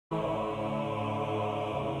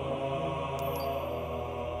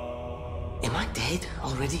Am I dead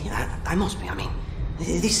already? I must be. I mean,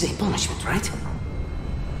 this is a punishment, right?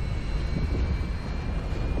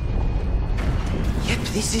 Yep,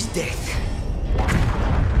 this is death.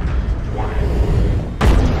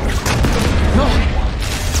 No!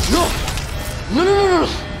 No! No, no, no, no!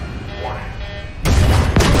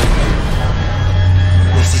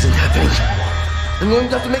 This isn't happening. I'm going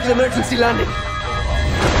to have to make an emergency landing.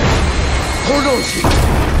 Hold on,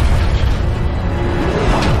 Chief.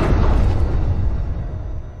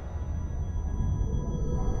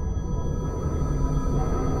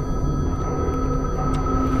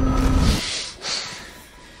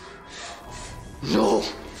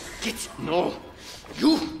 No,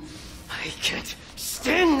 you! I can't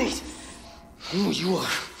stand this! Who you are?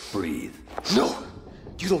 Breathe. No!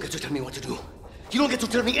 You don't get to tell me what to do. You don't get to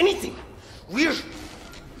tell me anything. We're...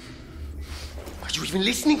 Are you even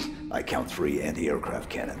listening? I count 3 anti-aircraft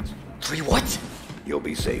cannons. 3 what? You'll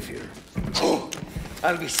be safe here. Oh,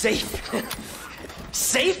 I'll be safe.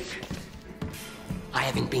 Safe? I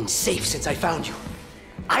haven't been safe since I found you.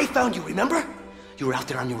 I found you, remember? You were out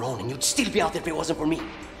there on your own, and you'd still be out there if it wasn't for me.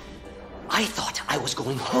 I thought I was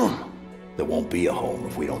going home. There won't be a home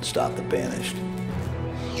if we don't stop the Banished.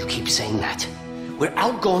 You keep saying that. We're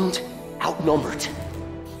outgunned, outnumbered.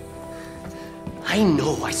 I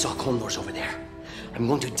know I saw condors over there. I'm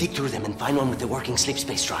going to dig through them and find one with the working sleep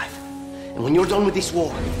space drive. And when you're done with this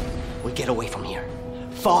war, we'll get away from here.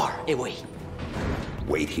 Far away.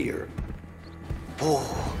 Wait here.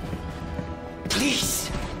 Oh, please.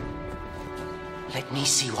 Let me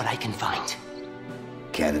see what I can find.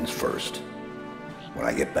 Cannons first. When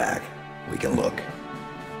I get back, we can look.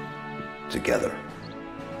 Together.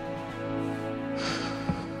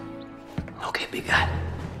 Okay, big guy.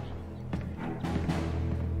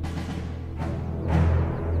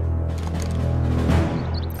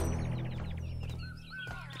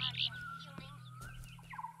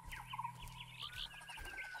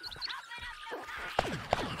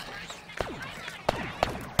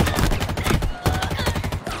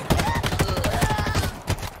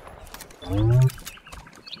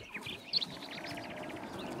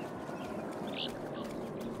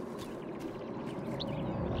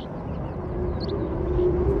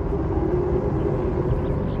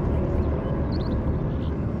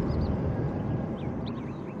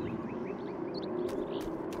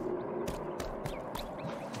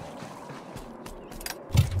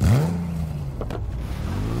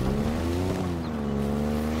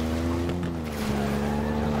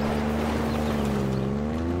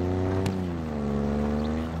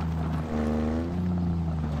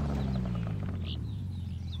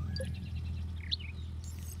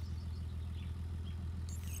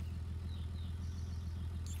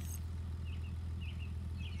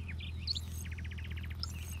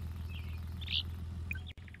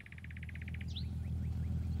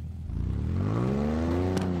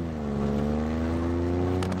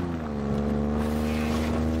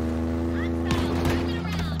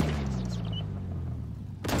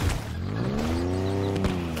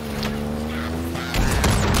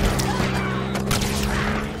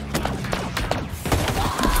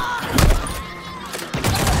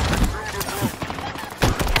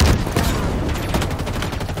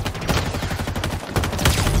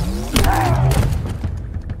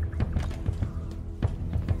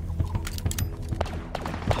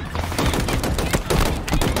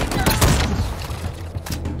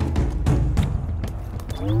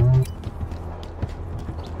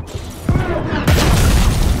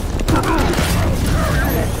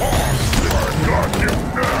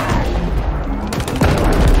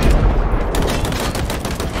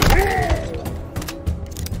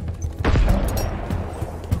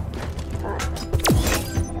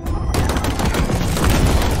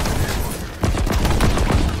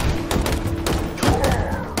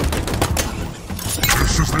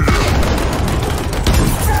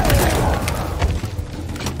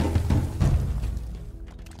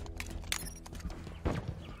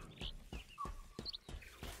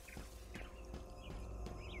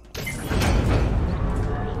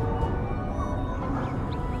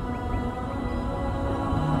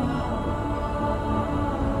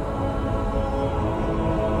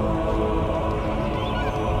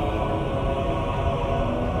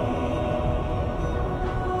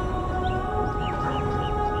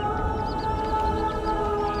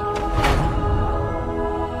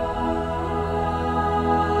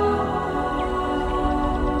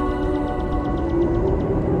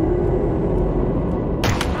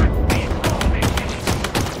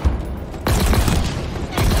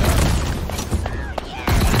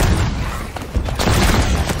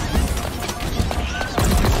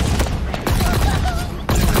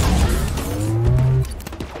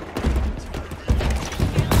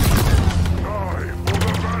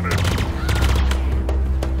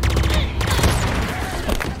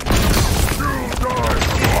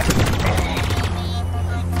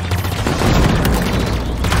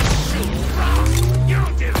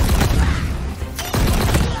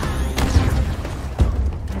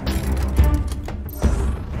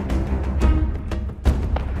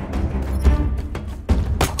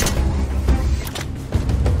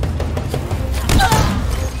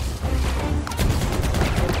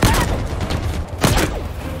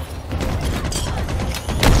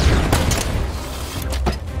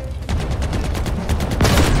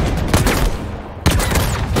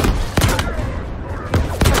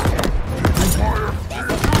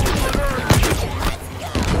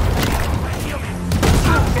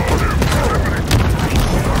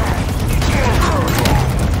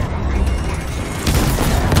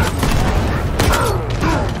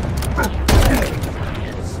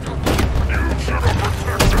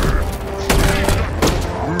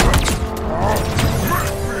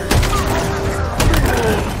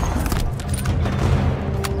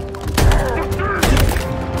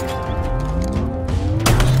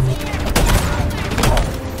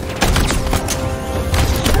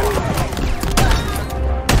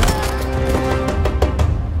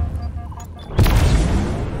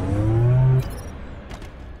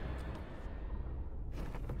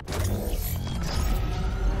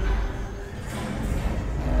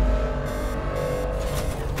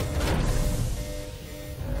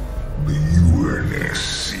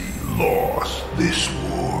 lost this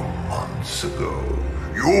war months ago.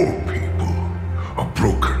 Your people are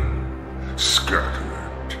broken,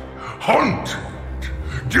 scattered, hunted,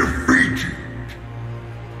 defeated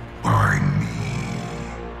by me.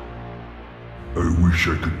 I wish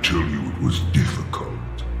I could tell you it was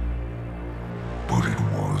difficult, but it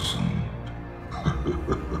wasn't.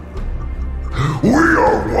 We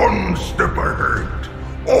are one step ahead,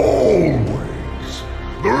 always.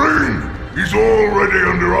 The ring is already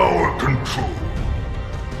under our control.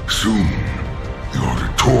 Soon, the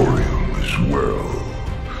auditorium as well.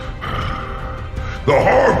 The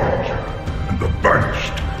Harbinger and the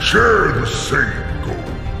Banished share the same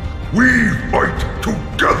goal. We fight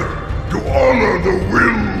together to honor the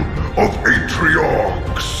will of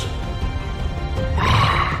Atriarchs.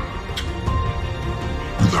 But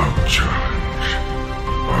without challenge,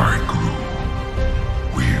 I grew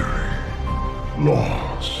weary,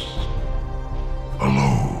 lost,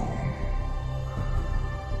 alone.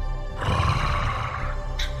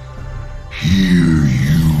 But here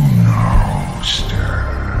you now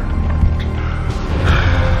stand.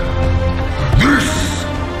 This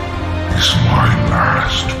is my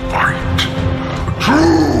last fight. A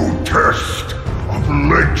true test of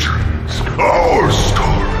legends. Our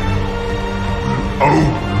story will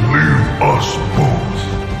outlive us both.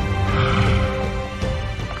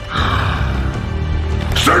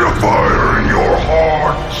 Set a fire in your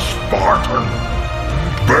heart, Spartan.